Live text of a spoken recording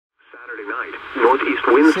Saturday night, northeast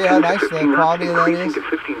winds See how 10 nice to the 15 knots, quality of that increasing is? to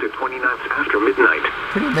 15 to 20 knots after midnight.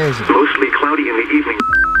 Pretty amazing. Mostly cloudy in the evening.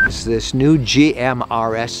 It's this new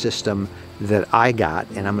GMRS system that I got,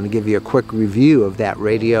 and I'm going to give you a quick review of that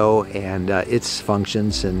radio and its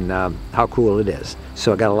functions and how cool it is.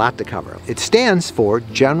 So I got a lot to cover. It stands for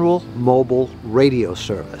General Mobile Radio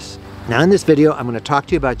Service. Now in this video I'm going to talk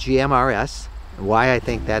to you about GMRS and why I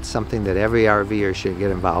think that's something that every RVer should get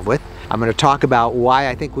involved with. I'm going to talk about why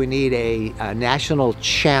I think we need a national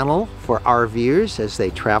channel for RVers as they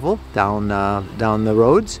travel down the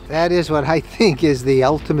roads. That is what I think is the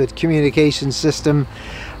ultimate communication system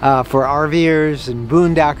for RVers and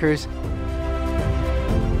boondockers.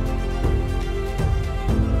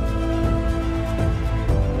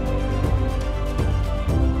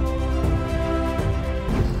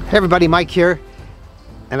 Hey everybody, Mike here,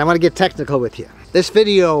 and I want to get technical with you. This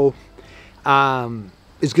video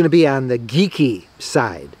is going to be on the geeky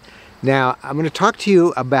side. Now, I'm going to talk to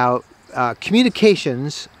you about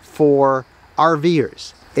communications for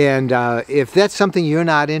RVers. And if that's something you're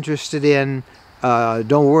not interested in,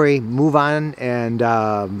 don't worry, move on, and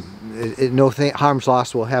no harm's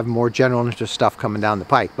lost. We'll have more general interest stuff coming down the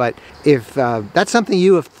pike. But if that's something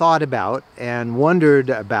you have thought about and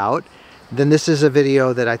wondered about, then this is a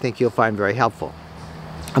video that I think you'll find very helpful.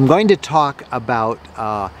 I'm going to talk about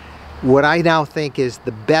what I now think is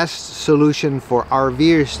the best solution for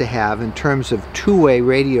RVers to have in terms of two-way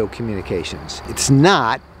radio communications. It's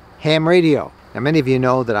not ham radio. Now, many of you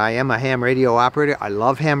know that I am a ham radio operator. I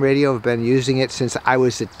love ham radio. I've been using it since I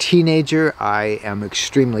was a teenager. I am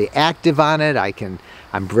extremely active on it.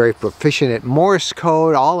 I'm very proficient at Morse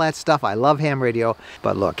code, all that stuff. I love ham radio.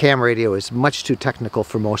 But look, ham radio is much too technical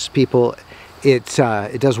for most people. It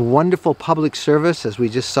does wonderful public service, as we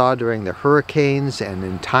just saw during the hurricanes and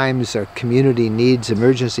in times our community needs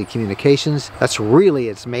emergency communications. That's really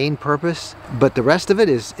its main purpose. But the rest of it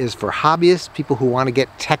is for hobbyists, people who want to get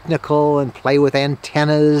technical and play with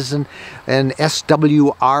antennas and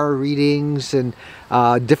SWR readings and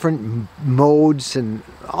different modes and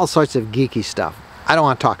all sorts of geeky stuff. I don't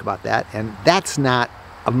want to talk about that, and that's not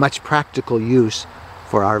of much practical use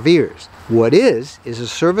for RVers. What is a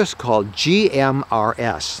service called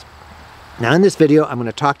GMRS. Now in this video I'm going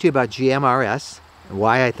to talk to you about GMRS and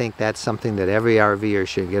why I think that's something that every RVer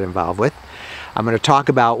should get involved with. I'm going to talk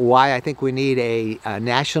about why I think we need a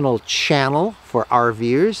national channel for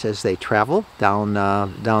RVers as they travel down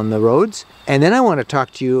the roads. And then I want to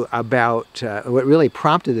talk to you about what really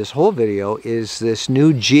prompted this whole video is this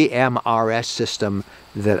new GMRS system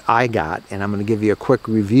that I got, and I'm going to give you a quick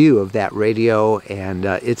review of that radio and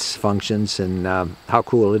its functions and how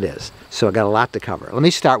cool it is. So I got a lot to cover. Let me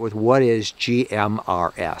start with what is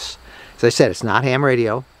GMRS. As I said, it's not ham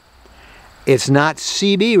radio. It's not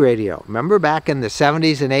CB radio. Remember back in the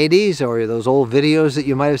 70s and 80s, or those old videos that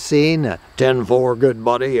you might have seen? 10-4, good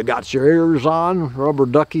buddy, you got your ears on, rubber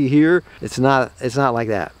ducky here. It's not like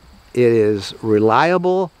that. It is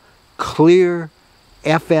reliable, clear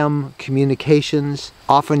FM communications,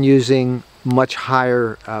 often using much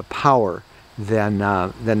higher power than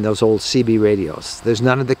those old CB radios. There's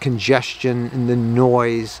none of the congestion and the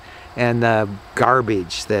noise and the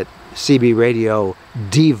garbage that CB radio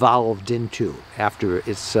devolved into after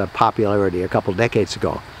its popularity a couple decades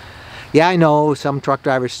ago. Yeah, I know some truck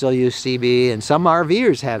drivers still use CB and some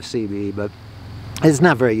RVers have CB, but it's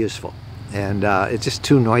not very useful and it's just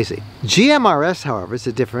too noisy. GMRS, however, is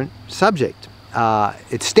a different subject.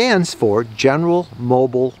 It stands for General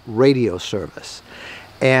Mobile Radio Service.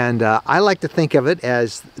 And I like to think of it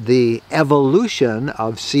as the evolution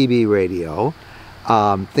of CB radio.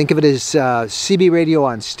 Think of it as CB radio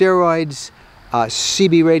on steroids,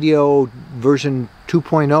 CB radio version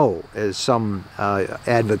 2.0, as some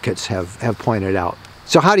advocates have pointed out.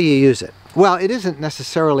 So how do you use it? Well, it isn't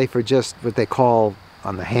necessarily for just what they call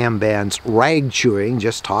on the ham bands rag chewing,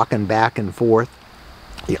 just talking back and forth.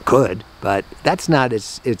 You could, but that's not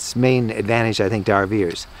its main advantage, I think, to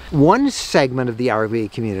RVers. One segment of the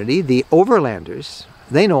RV community, the overlanders,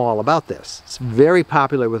 they know all about this. It's very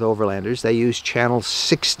popular with overlanders. They use channel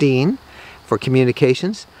 16 for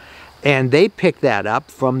communications, and they pick that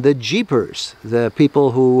up from the Jeepers, the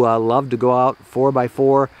people who love to go out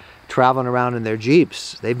 4x4 traveling around in their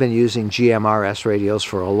Jeeps. They've been using GMRS radios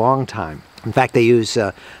for a long time. In fact, they use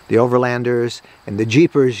the overlanders, and the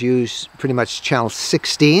Jeepers use pretty much channel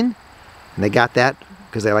 16, and they got that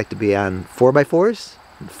because they like to be on 4x4s.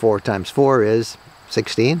 4 times 4 is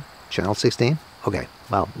 16, channel 16. Okay,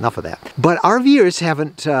 well, enough of that. But RVers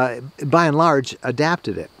haven't, by and large,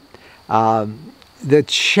 adapted it. The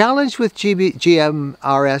challenge with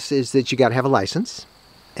GMRS is that you got to have a license,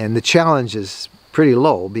 and the challenge is pretty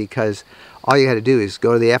low, because all you got to do is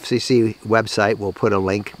go to the FCC website. We'll put a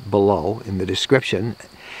link below in the description,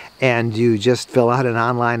 and you just fill out an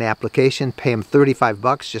online application, pay them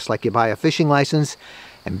 $35 just like you buy a fishing license,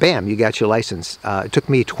 and bam, you got your license. It took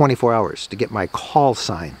me 24 hours to get my call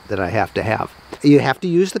sign that I have to have. You have to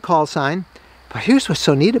use the call sign, but here's what's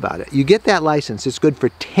so neat about it. You get that license, it's good for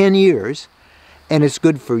 10 years, and it's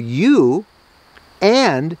good for you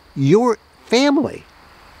and your family.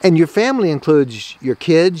 And your family includes your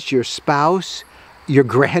kids, your spouse, your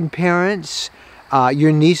grandparents,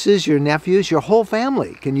 your nieces, your nephews, your whole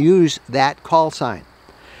family can use that call sign.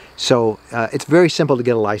 So it's very simple to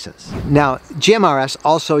get a license. Now, GMRS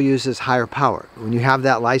also uses higher power. When you have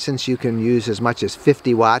that license, you can use as much as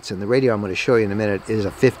 50 watts, and the radio I'm going to show you in a minute is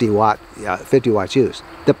a 50 watts use.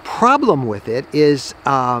 The problem with it is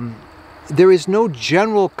there is no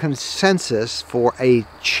general consensus for a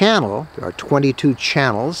channel. There are 22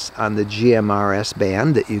 channels on the GMRS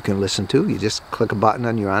band that you can listen to. You just click a button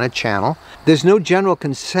and you're on a channel. There's no general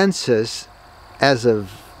consensus as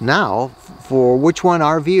of now for which one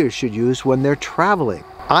RVers should use when they're traveling.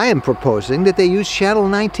 I am proposing that they use channel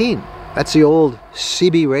 19. That's the old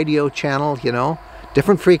CB radio channel, you know,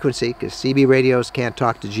 different frequency, because CB radios can't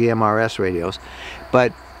talk to GMRS radios,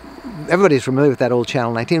 but everybody's familiar with that old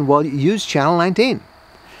channel 19. Well, use channel 19.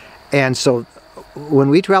 And so when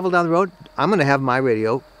we travel down the road, I'm going to have my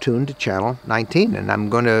radio tuned to channel 19, and I'm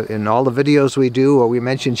going to, in all the videos we do or we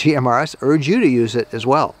mention GMRS, urge you to use it as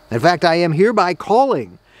well. In fact, I am hereby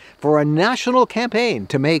calling for a national campaign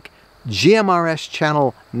to make GMRS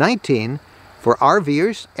channel 19 for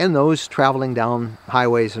RVers and those traveling down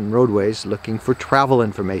highways and roadways looking for travel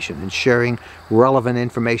information and sharing relevant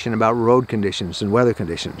information about road conditions and weather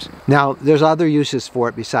conditions. Now, there's other uses for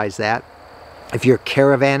it besides that. If you're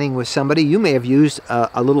caravanning with somebody, you may have used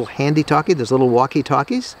a little handy-talkie, those little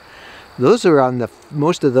walkie-talkies. Those are on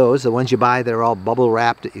most of those, the ones you buy that are all bubble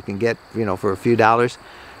wrapped that you can get, you know, for a few dollars.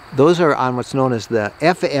 Those are on what's known as the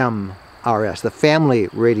FMRS, the Family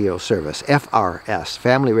Radio Service, FRS,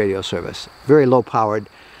 Family Radio Service. Very low powered,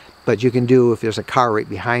 but you can do, if there's a car right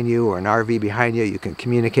behind you or an RV behind you, you can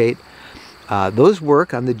communicate. Those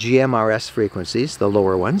work on the GMRS frequencies, the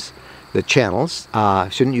lower ones, the channels.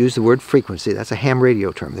 Shouldn't use the word frequency, that's a ham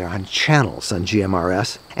radio term. They're on channels on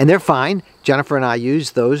GMRS, and they're fine. Jennifer and I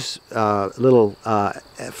use those little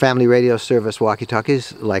Family Radio Service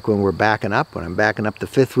walkie-talkies, like when we're backing up. When I'm backing up the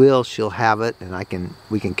fifth wheel, she'll have it, and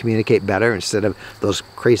we can communicate better instead of those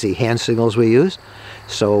crazy hand signals we use.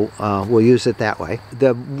 So we'll use it that way.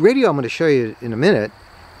 The radio I'm going to show you in a minute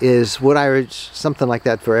is what I urge something like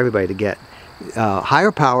that for everybody to get.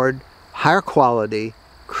 Higher powered, higher quality,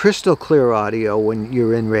 crystal clear audio when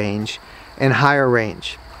you're in range, and higher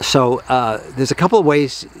range. So there's a couple of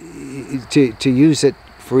ways to use it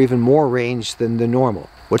for even more range than the normal.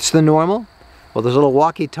 What's the normal? Well, those little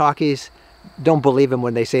walkie-talkies, don't believe them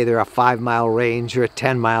when they say they're a 5-mile range or a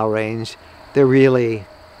 10-mile range. They're really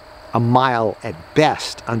a mile at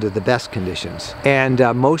best under the best conditions. And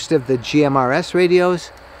most of the GMRS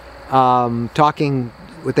radios, talking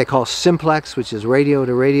what they call simplex, which is radio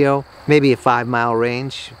to radio, maybe a 5-mile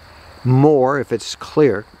range, more if it's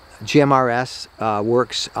clear. GMRS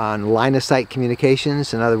works on line-of-sight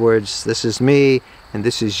communications. In other words, this is me and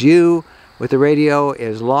this is you with the radio,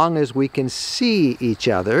 as long as we can see each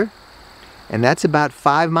other, and that's about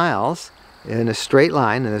 5 miles in a straight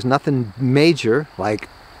line, and there's nothing major like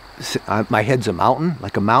my head's a mountain,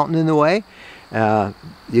 like a mountain in the way.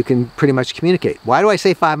 You can pretty much communicate. Why do I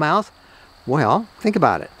say 5 miles? Well, think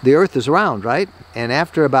about it. The Earth is round, right? And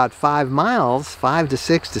after about 5 miles, 5 to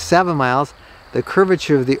 6 to 7 miles, the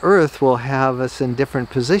curvature of the Earth will have us in different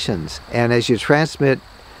positions. And as you transmit,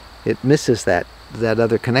 it misses that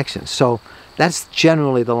other connection. So that's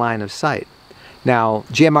generally the line of sight. Now,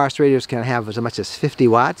 GMRS radios can have as much as 50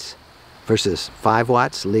 watts versus 5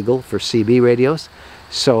 watts, legal for CB radios.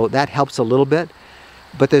 So that helps a little bit.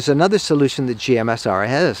 But there's another solution that GMSR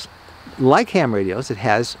has. Like ham radios, it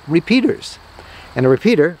has repeaters. And a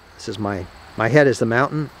repeater, this is my head is the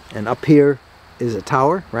mountain, and up here is a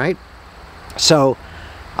tower, right? So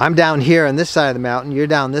I'm down here on this side of the mountain, you're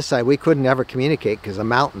down this side. We couldn't ever communicate because a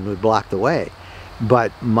mountain would block the way.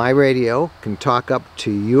 But my radio can talk up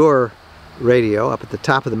to your radio up at the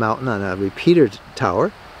top of the mountain on a repeater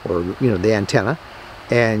tower, or the antenna,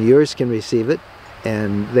 and yours can receive it,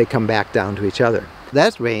 and they come back down to each other.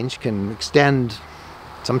 That range can extend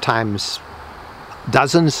sometimes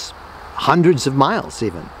dozens, hundreds of miles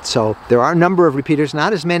even. So there are a number of repeaters,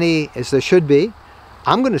 not as many as there should be.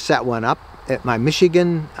 I'm going to set one up at my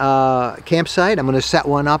Michigan campsite. I'm going to set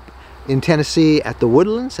one up in Tennessee at the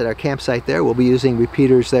Woodlands, at our campsite there, we'll be using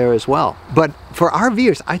repeaters there as well. But for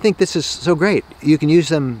RVers, I think this is so great. You can use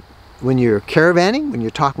them when you're caravanning, when you're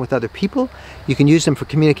talking with other people. You can use them for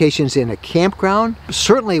communications in a campground.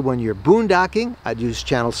 Certainly when you're boondocking, I'd use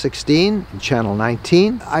channel 16 and channel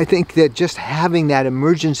 19. I think that just having that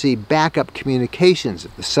emergency backup communications,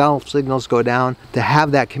 if the cell signals go down, to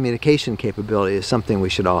have that communication capability is something we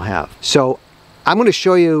should all have. So I'm going to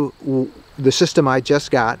show you the system I just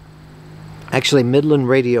got. Actually, Midland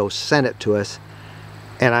Radios sent it to us,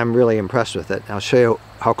 and I'm really impressed with it. I'll show you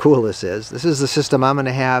how cool this is. This is the system I'm going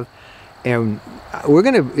to have, and we're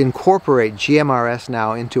going to incorporate GMRS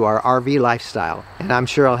now into our RV lifestyle. And I'm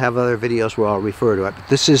sure I'll have other videos where I'll refer to it. But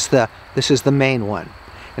this is the main one.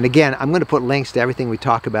 And again, I'm going to put links to everything we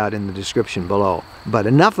talk about in the description below. But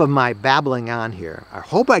enough of my babbling on here. I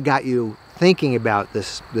hope I got you thinking about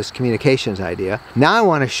this communications idea. Now I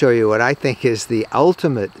want to show you what I think is the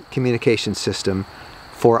ultimate communication system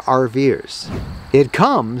for RVers. It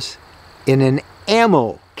comes in an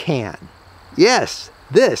ammo can. Yes,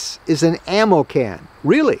 this is an ammo can,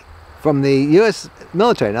 really, from the US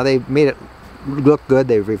military. Now they made it look good,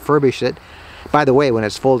 they refurbished it. By the way, when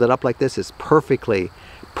it's folded up like this, it's perfectly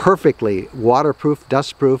waterproof,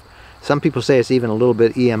 dustproof. Some people say it's even a little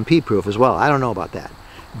bit EMP proof as well. I don't know about that.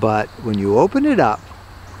 But when you open it up,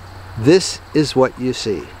 this is what you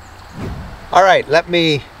see. All right, let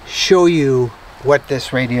me show you what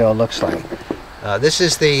this radio looks like. This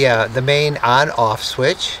is the main on-off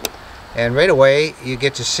switch, and right away you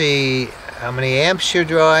get to see how many amps you're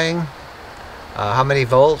drawing, how many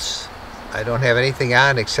volts. I don't have anything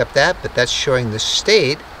on except that, but that's showing the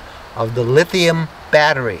state of the lithium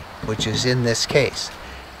battery, which is in this case.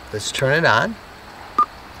 Let's turn it on.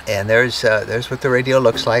 And there's what the radio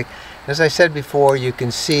looks like. As I said before, you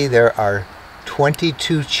can see there are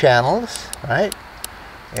 22 channels, right?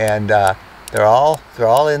 And they're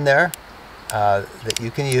all in there that you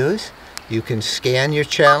can use. You can scan your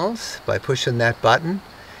channels by pushing that button.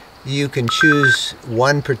 You can choose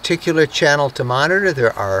one particular channel to monitor.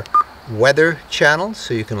 There are weather channels,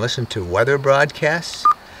 so you can listen to weather broadcasts.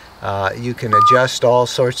 You can adjust all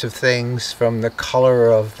sorts of things from the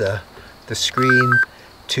color of the screen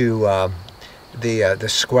to the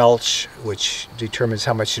squelch, which determines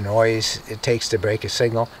how much noise it takes to break a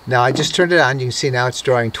signal. Now I just turned it on. You can see now it's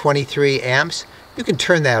drawing 23 amps. You can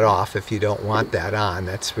turn that off if you don't want that on.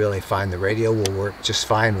 That's really fine. The radio will work just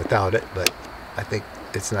fine without it, but I think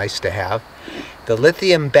it's nice to have. The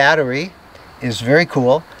lithium battery is very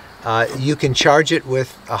cool. You can charge it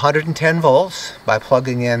with 110 volts by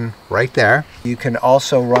plugging in right there. You can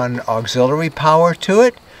also run auxiliary power to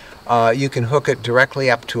it. You can hook it directly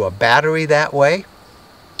up to a battery that way.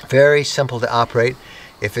 Very simple to operate.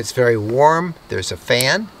 If it's very warm, there's a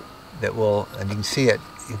fan that will, and you can see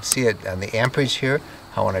it on the amperage here,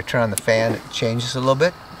 how when I turn on the fan it changes a little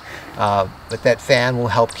bit. But that fan will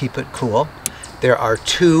help keep it cool. There are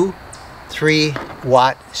two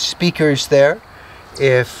 3-watt speakers there.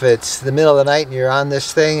 If it's the middle of the night and you're on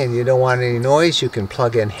this thing and you don't want any noise, you can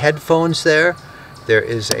plug in headphones there. There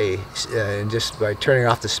is just by turning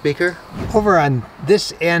off the speaker. Over on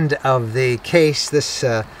this end of the case, this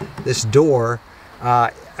door,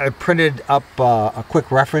 I printed up a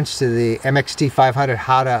quick reference to the MXT500,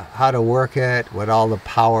 how to work it, what all the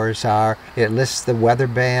powers are. It lists the weather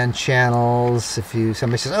band channels. If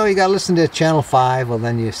somebody says, oh, you got to listen to channel 5, well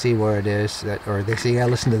then you see where it is. Or they say you got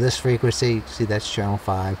to listen to this frequency. See, that's channel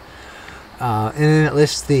 5. And then it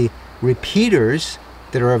lists the repeaters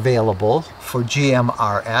that are available for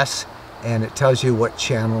GMRS, and it tells you what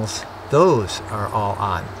channels those are all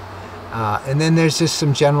on. And then there's just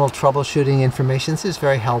some general troubleshooting information. This is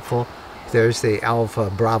very helpful. There's the Alpha,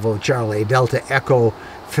 Bravo, Charlie, Delta, Echo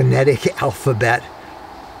phonetic alphabet.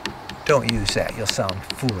 Don't use that, you'll sound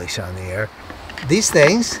foolish on the air. These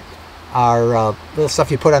things are little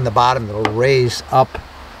stuff you put on the bottom that'll raise up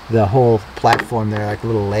the whole platform there, like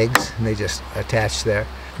little legs, and they just attach there.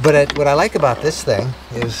 But what I like about this thing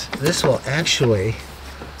is this will actually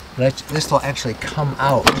come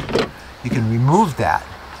out. You can remove that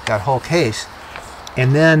whole case,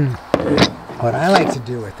 and then what I like to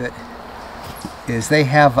do with it is they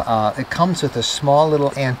have it comes with a small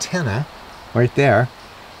little antenna right there.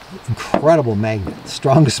 Incredible magnet,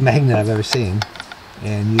 strongest magnet I've ever seen,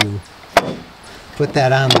 and you put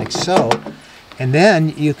that on like so, and then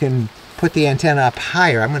you can put the antenna up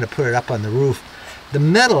higher. I'm going to put it up on the roof. The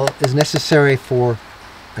metal is necessary for,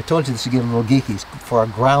 I told you this would get a little geeky, for a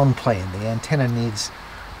ground plane. The antenna needs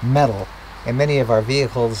metal, and many of our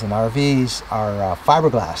vehicles and RVs are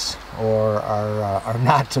fiberglass or are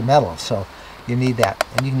not to metal, so you need that.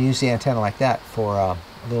 And you can use the antenna like that for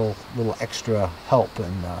little extra help,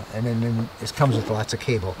 and then it comes with lots of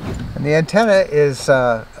cable. And the antenna is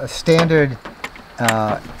a standard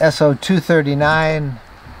SO239.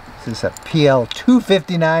 This is a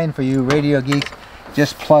PL259 for you radio geeks.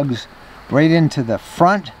 Just plugs right into the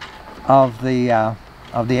front of the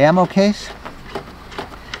ammo case,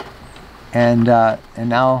 and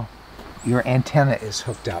now your antenna is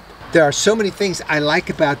hooked up. There are so many things I like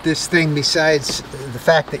about this thing besides the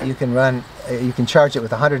fact that you can charge it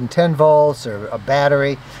with 110 volts or a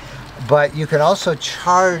battery, but you can also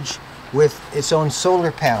charge with its own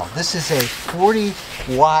solar panel. This is a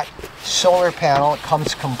 40-watt solar panel. It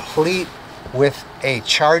comes complete with a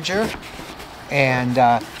charger, and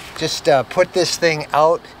just put this thing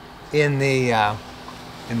out in the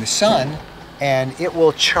sun, and it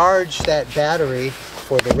will charge that battery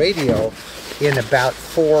for the radio in about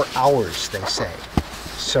 4 hours, they say.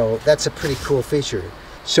 So that's a pretty cool feature.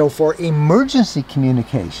 So for emergency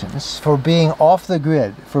communications, for being off the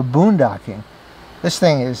grid, for boondocking, this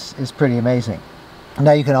thing is pretty amazing.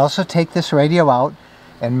 Now you can also take this radio out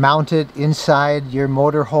and mount it inside your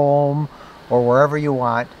motorhome or wherever you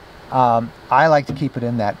want. I like to keep it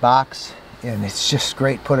in that box, and it's just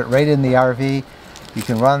great. Put it right in the RV. You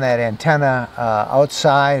can run that antenna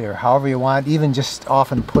outside or however you want. Even just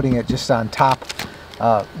often putting it just on top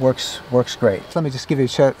works great. Let me just give you a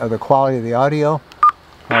shot of the quality of the audio.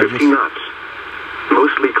 50 knots.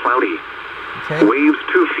 Mostly cloudy. Okay. Waves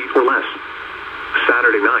 2 feet or less.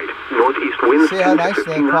 Saturday night. Northeast winds 10 to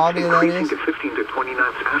 15 knots, increasing to 15 to 20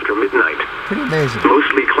 knots after midnight. Pretty amazing.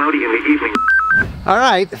 Mostly cloudy in the evening. All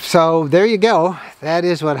right, so there you go. That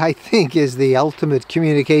is what I think is the ultimate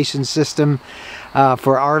communication system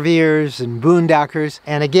for RVers and boondockers.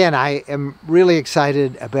 And again, I am really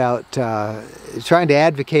excited about trying to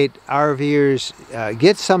advocate RVers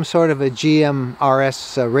get some sort of a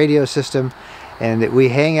GMRS radio system, and that we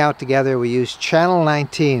hang out together. We use channel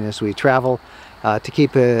 19 as we travel to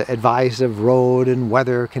keep advised of road and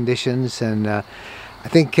weather conditions, and I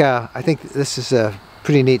think this is a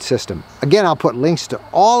pretty neat system. Again, I'll put links to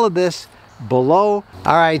all of this below.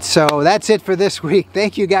 All right, so that's it for this week.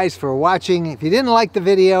 Thank you guys for watching. If you didn't like the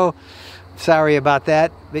video, sorry about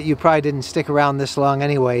that, but you probably didn't stick around this long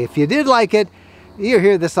anyway. If you did like it, you're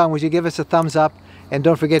here this long, would you give us a thumbs up? And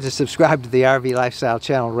don't forget to subscribe to the RV Lifestyle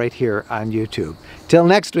channel right here on YouTube. Till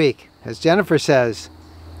next week, as Jennifer says,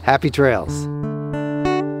 happy trails.